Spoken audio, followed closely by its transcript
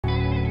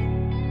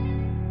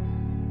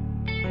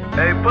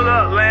Hey, pull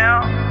up,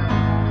 lamb.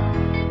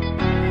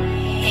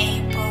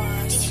 Hey,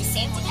 boss.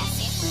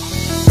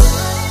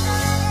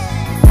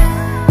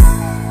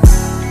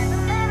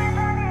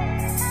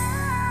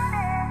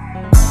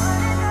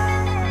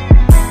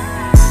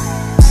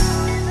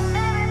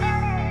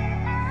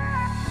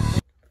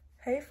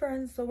 Hey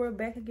friends, so we're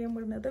back again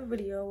with another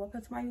video.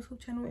 Welcome to my YouTube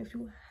channel. If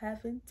you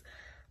haven't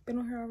been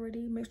on here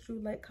already, make sure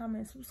you like,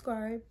 comment,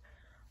 subscribe.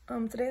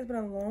 Today has been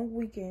a long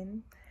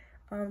weekend.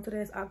 Today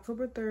is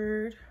October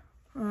 3rd.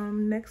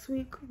 Next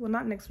week, well,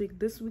 not next week,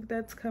 this week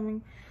that's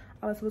coming,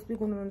 I was supposed to be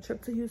going on a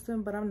trip to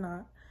Houston, but I'm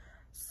not.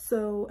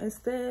 So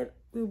instead,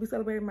 we will be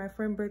celebrating my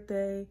friend's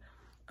birthday,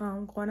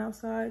 going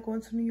outside, going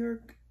to New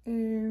York,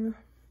 and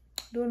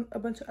doing a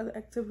bunch of other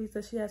activities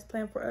that she has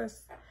planned for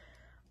us.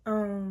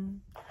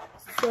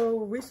 So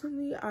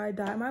recently I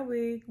dyed my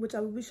wig, which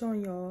I will be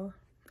showing y'all,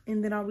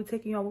 and then I'll be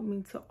taking y'all with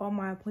me to all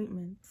my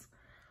appointments.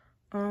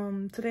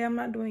 Today I'm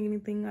not doing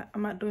anything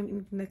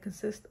that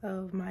consists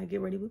of my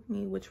get ready with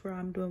me, which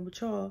I'm doing with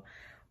y'all,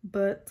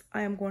 but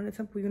I am going to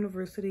Temple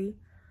University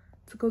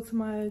to go to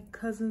my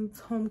cousin's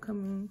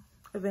homecoming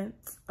event.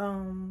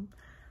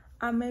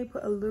 I may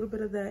put a little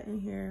bit of that in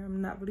here, I'm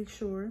not really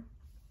sure,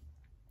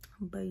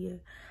 but yeah,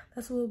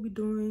 that's what we'll be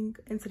doing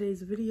in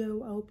today's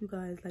video. I hope you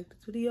guys like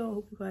this video. I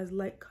hope you guys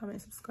like,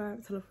 comment,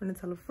 subscribe, tell a friend and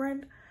tell a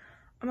friend.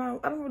 I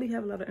don't really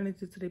have a lot of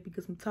energy today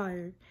because I'm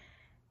tired,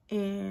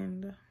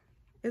 and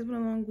it's been a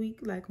long week.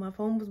 Like, my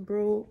phone was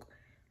broke.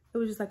 It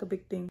was just like a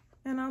big thing.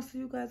 And I'll see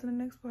you guys in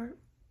the next part.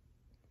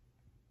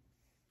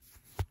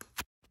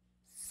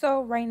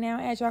 So right now,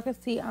 as y'all can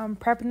see, I'm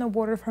prepping the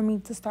water for me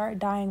to start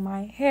dyeing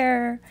my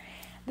hair.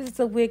 This is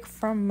a wig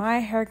from my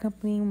hair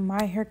company,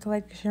 My Hair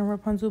Collection,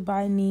 Rapunzel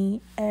by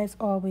Me, as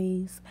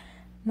always.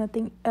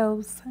 Nothing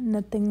else,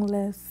 nothing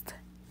less.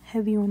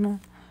 Heavy on the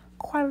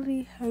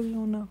quality, heavy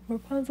on the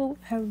Rapunzel,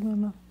 heavy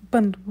on the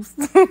bundles.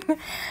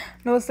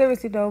 No,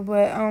 seriously though,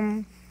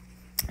 but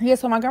yeah,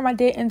 so my grandma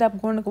did end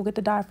up going to go get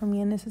the dye for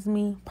me, and this is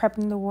me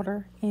prepping the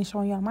water and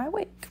showing y'all my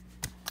wig.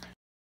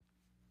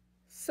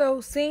 So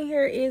seeing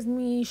here is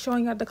me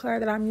showing y'all the color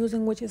that I'm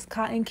using, which is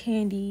Cotton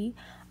Candy.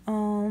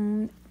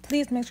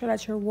 Please make sure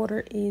that your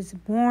water is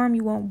warm.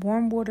 You want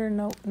warm water,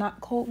 no,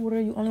 not cold water.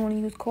 You only want to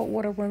use cold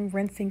water when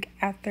rinsing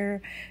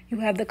after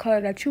you have the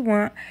color that you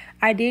want.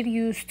 I did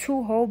use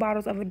 2 whole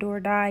bottles of Adore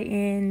dye,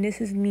 and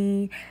this is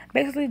me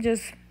basically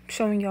just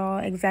showing y'all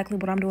exactly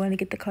what I'm doing to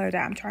get the color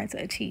that I'm trying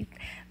to achieve.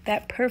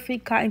 That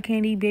perfect cotton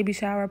candy baby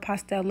shower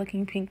pastel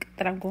looking pink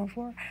that I'm going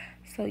for.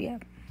 So yeah.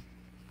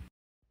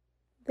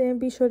 Then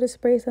be sure to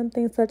spray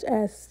something such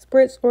as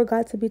Spritz or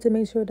Got To Be to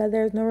make sure that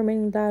there's no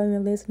remaining dye on your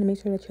lace, and to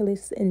make sure that your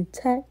lace is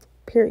intact,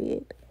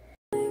 period.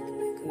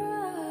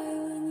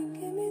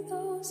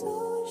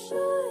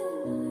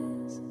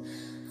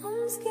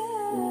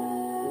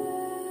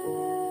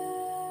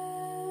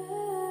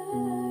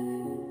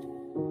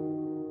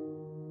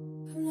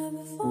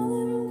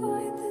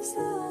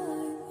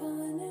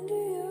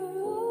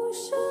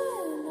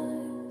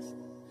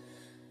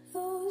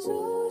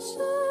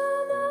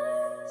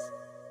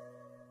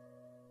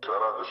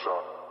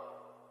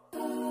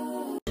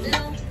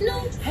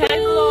 Hey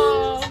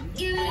vlog.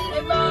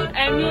 Hey vlog.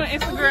 Add me on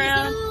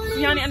Instagram.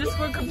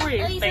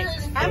 Gianni_Capri.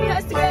 Thanks. Add me on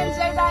Instagram.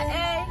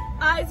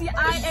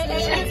 J.A.I.Z.I.A.A.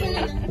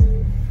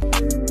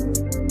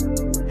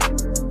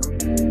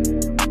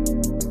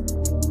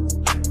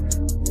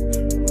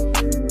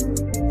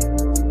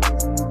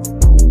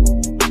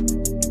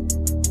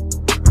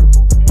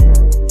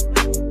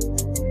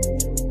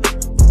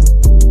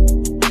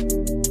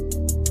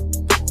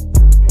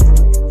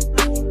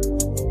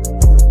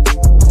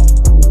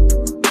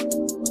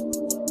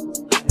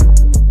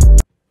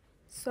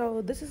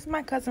 So this is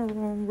my cousin's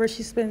room where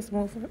she spends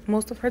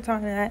most of her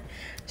time at.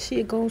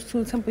 She goes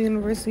to Temple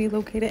University,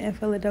 located in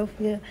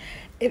Philadelphia.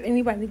 If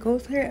anybody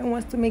goes here and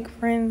wants to make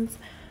friends,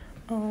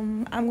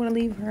 I'm going to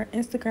leave her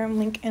Instagram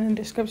link in the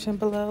description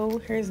below.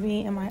 Here's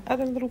me and my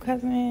other little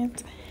cousin.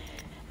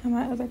 And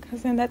my other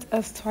cousin, that's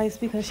us twice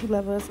because she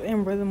loves us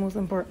and we're the most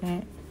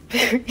important.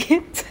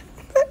 Period.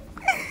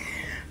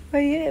 But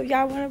yeah, if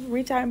y'all want to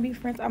reach out and be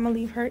friends, I'm going to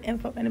leave her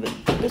info in the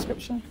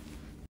description.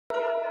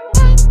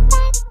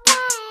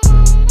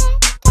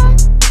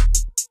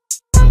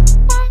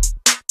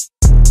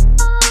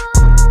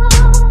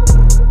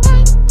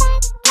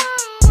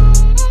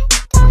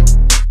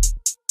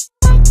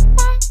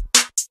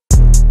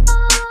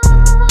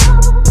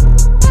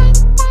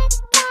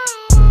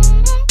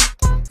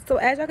 So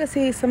as y'all can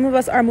see, some of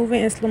us are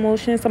moving in slow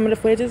motion. Some of the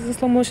footage is in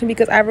slow motion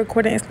because I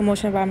recorded in slow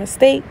motion by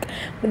mistake.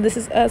 But this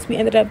is us. We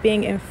ended up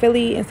being in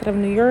Philly instead of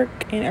New York,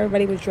 and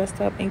everybody was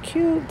dressed up and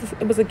cute.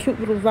 It was a cute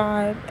little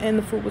vibe, and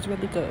the food was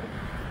really good.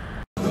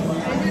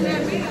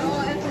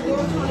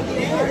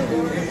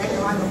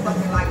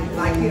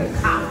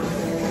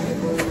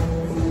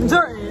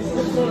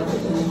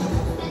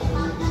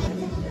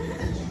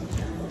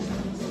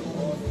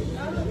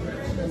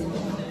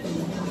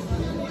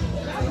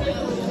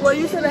 Well,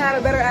 you should have had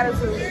a better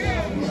attitude,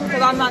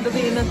 because I'm not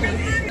deleting nothing.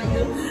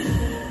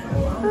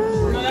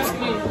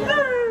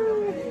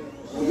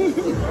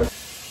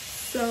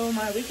 So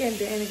my my weekend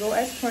didn't go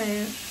as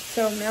planned.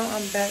 So now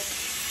I'm back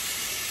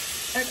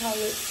at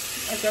college.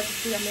 As y'all can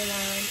see, I'm in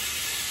my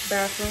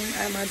bathroom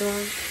at my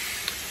dorm.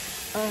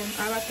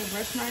 I like to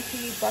brush my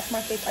teeth, wash my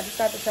face. I just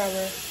got the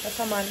shower. That's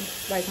how my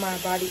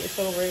body is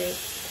so red.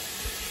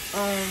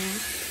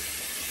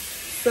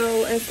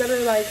 So instead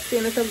of like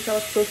seeing the stuff that I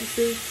was supposed to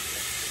see,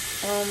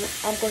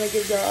 I'm gonna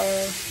give y'all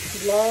a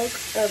vlog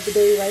of the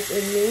daily life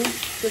in me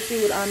to see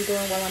what I'm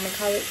doing while I'm in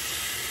college.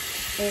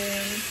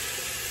 And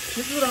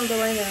this is what I'm doing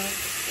right now.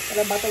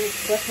 I'm about to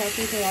brush my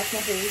teeth and wash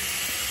my face.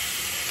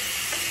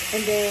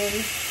 And then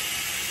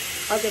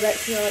I'll get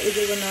back to y'all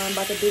either when I'm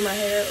about to do my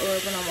hair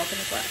or when I'm walking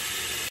to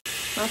class.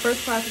 My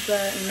first class is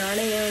at 9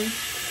 a.m.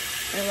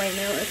 and right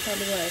now it's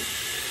probably like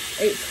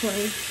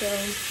 8:20. So,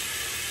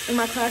 and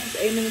my class is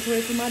 8 minutes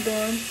away from my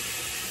dorm.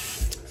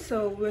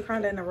 So we're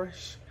kind of in a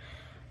rush.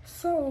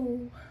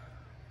 So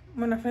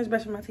when I finish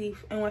brushing my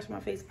teeth and wash my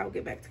face, I'll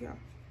get back to y'all.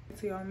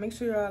 So y'all make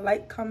sure y'all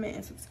like, comment,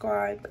 and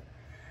subscribe.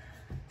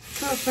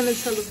 So I'm gonna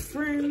tell a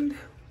friend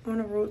on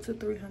the road to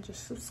 300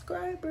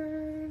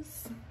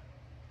 subscribers.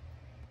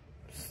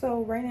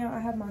 So right now I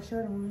have my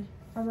shirt on.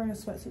 I'm wearing a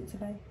sweatsuit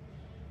today.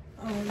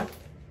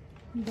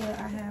 But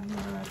I have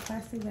my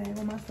plastic bag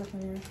with my stuff in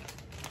there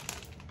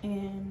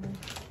and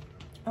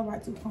a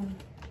white tooth comb.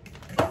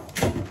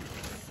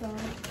 So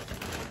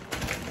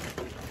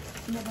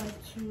I'm about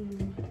to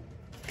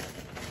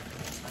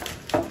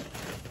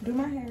do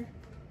my hair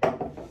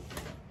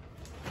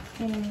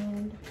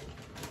and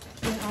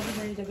then I'll be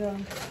ready to go.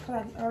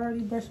 Cause I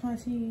already brushed my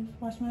teeth,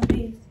 washed my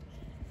face.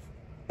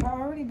 I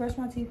already brushed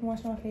my teeth and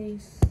washed my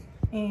face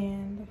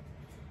and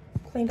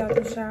cleaned out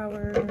the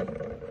shower.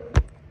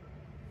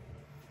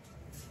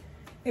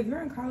 If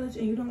you're in college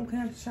and you don't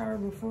clean out the shower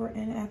before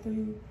and after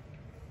you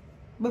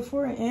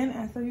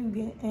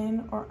get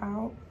in or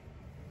out,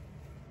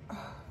 I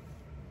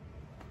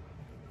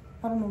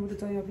don't know what to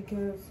tell y'all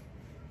because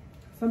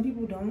some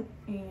people don't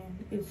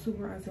and it's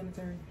super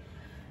unsanitary.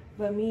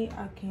 But me,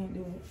 I can't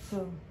do it.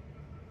 So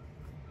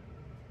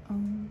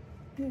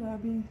yeah, I'll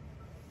be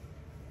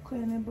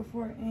cleaning it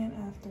before and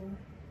after.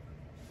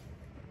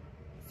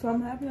 So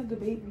I'm having a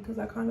debate because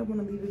I kind of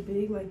want to leave it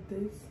big like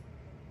this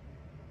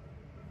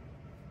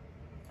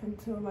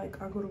until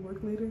like I go to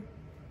work later.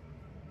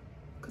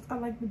 Cause I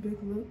like the big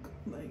look,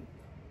 like,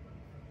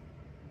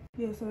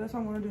 yeah, so that's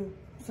what I want to do.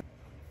 So,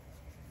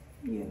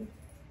 yeah,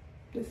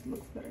 this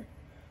looks better.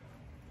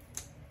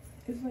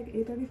 It's like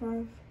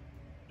 8:35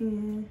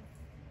 and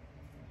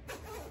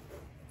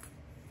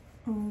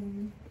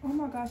oh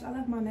my gosh, I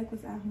left my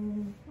necklace at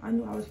home. I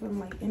knew I was feeling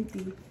like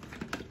empty.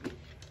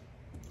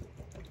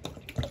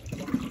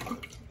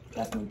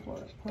 That's my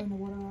pouring the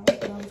water out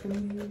that I was gonna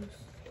use.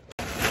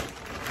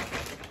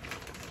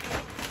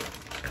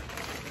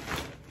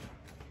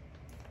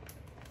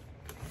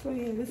 So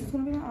yeah, this is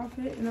gonna be my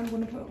outfit, and I'm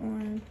gonna put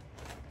on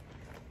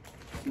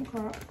some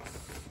Crocs,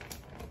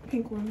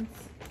 pink ones,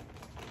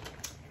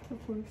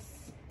 of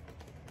course.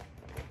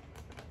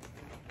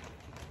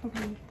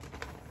 Okay.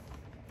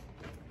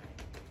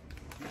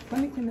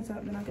 Let me clean this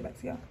up, then I'll get back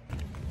to y'all.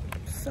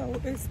 So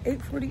it's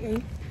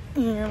 8:48,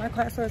 and my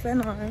class starts at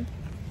 9,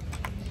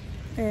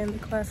 and the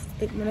class is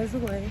 8 minutes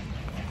away.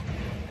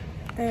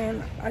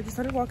 And I just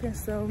started walking,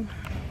 so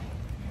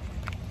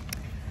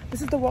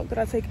this is the walk that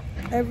I take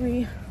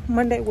every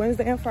Monday,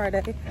 Wednesday, and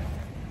Friday.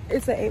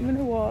 It's an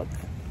 8-minute walk,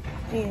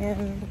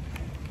 and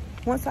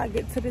once I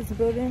get to this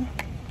building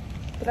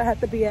that I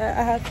have to be at,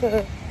 I have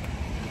to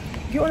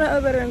get on the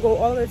elevator and go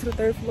all the way to the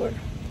 3rd floor.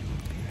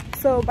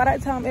 So by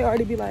that time, it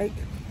already be like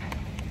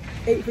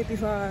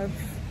 8:55,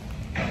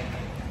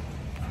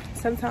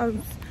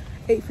 sometimes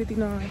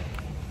 8:59.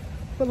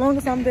 But long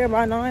as I'm there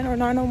by 9 or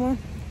 9:01,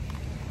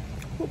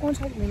 who gonna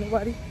check me?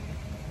 Nobody.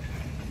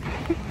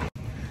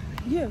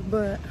 Yeah,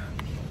 but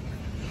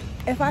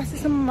if I see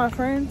some of my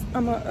friends,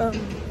 I'm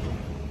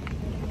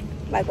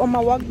like on my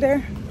walk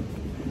there,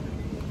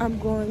 I'm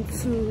going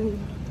to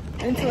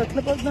enter a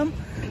clip of them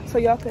so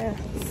y'all can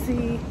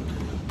see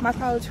my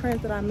college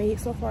friends that I made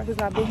so far since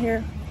I've been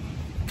here.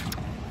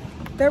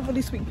 They're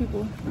really sweet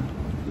people.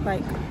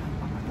 Like,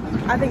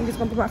 I think they're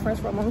gonna be my friends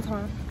for a long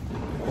time.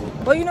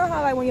 But you know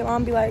how like when your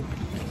mom be like,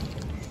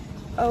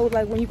 oh,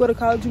 like when you go to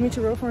college you meet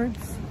your real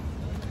friends?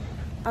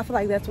 I feel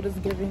like that's what it's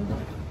giving.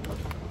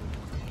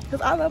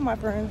 Cause I love my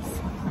friends.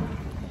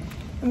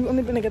 We've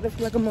only been together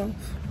for like a month.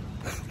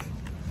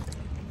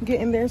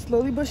 Getting there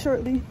slowly but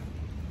surely.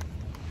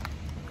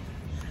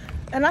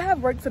 And I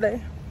have work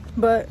today,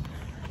 but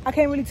I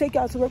can't really take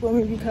y'all to work with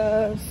me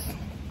because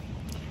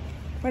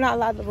we're not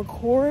allowed to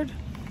record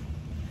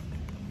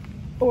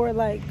or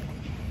like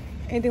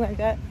anything like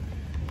that.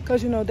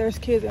 Cause you know there's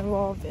kids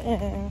involved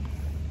and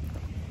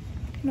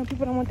you know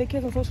people don't want their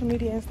kids on social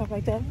media and stuff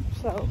like that.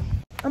 So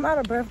I'm out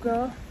of breath,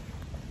 girl.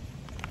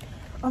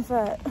 I'm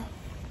fat.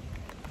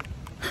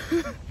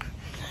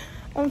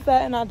 I'm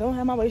fat and I don't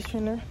have my waist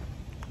trainer.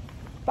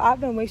 But I've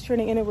been waist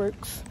training and it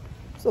works.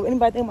 So if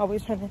anybody think about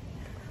waist training,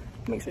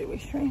 make sure you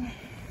waist train.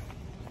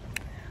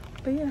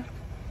 But yeah.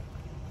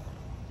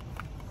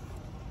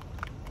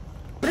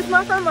 This is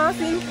my friend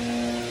Mossy.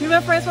 We've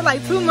been friends for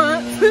like 2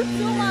 months. 2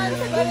 months,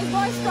 but it's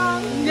going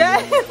strong.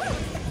 Yeah.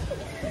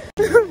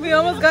 We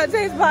almost got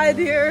chased by a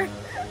deer,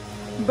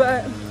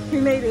 but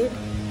we made it.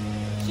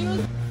 She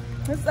was.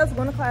 Let's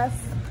go to class.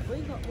 Where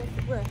you going?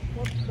 Where?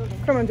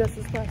 Criminal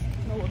justice class.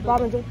 No, what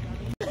Bob and Joe.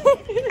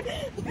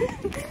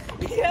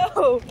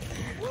 Yo.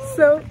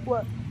 So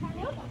what?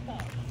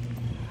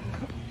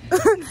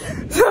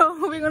 So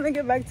we're gonna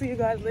get back to you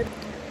guys later.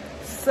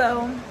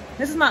 So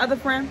this is my other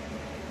friend.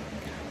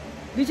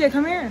 DJ,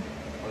 come here.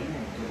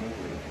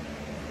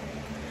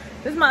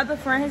 This is my other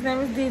friend. His name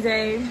is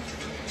DJ.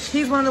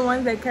 He's one of the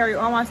ones that carry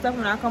all my stuff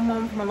when I come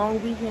home from a long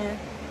weekend.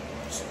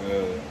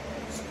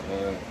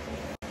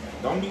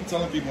 Don't be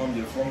telling people I'm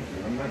your phone.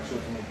 I'm not your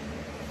phone.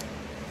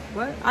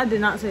 What? I did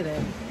not say that.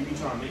 You be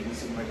trying to make me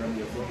seem like I'm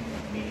your phone.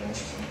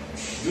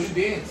 Do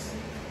the dance.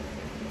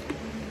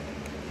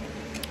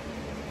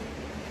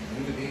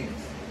 Do the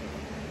dance.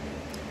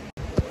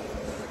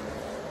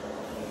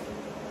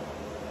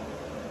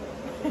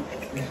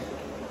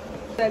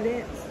 That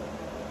dance.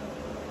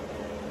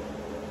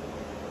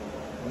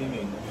 What do you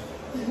mean?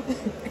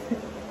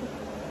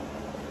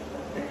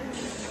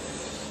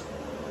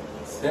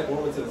 Step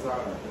over to the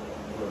side.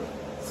 Look.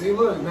 See,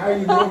 look, now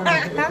you doing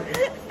it.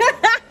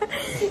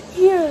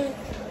 Yeah.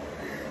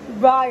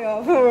 Bye,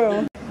 y'all, for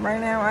real. Right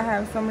now, I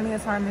have so many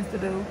assignments to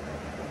do.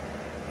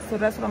 So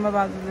that's what I'm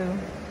about to do.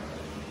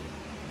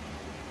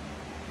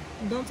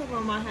 Don't talk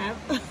about my half.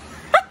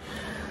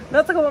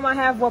 Don't talk about my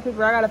half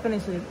wallpaper. I gotta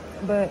finish it.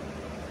 But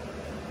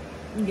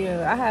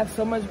yeah, I have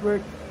so much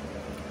work.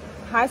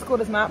 High school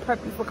does not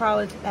prep you for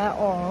college at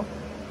all.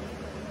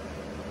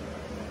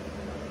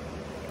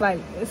 Like,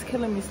 it's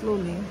killing me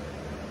slowly.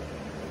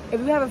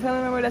 If you have a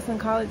family member that's in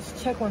college,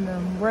 check on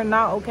them. We're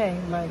not okay.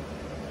 Like,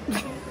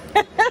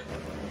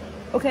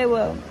 okay,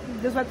 well,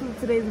 just like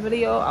today's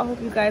video. I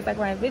hope you guys like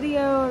my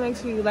video. Make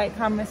sure you like,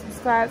 comment,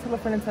 subscribe, tell a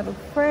friend and tell a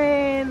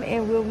friend.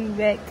 And we'll be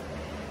back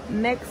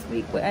next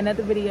week with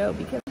another video,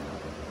 because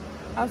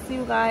I'll see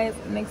you guys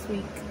next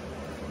week.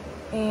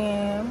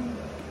 And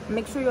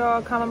make sure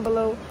y'all comment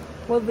below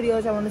what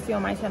videos y'all want to see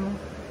on my channel.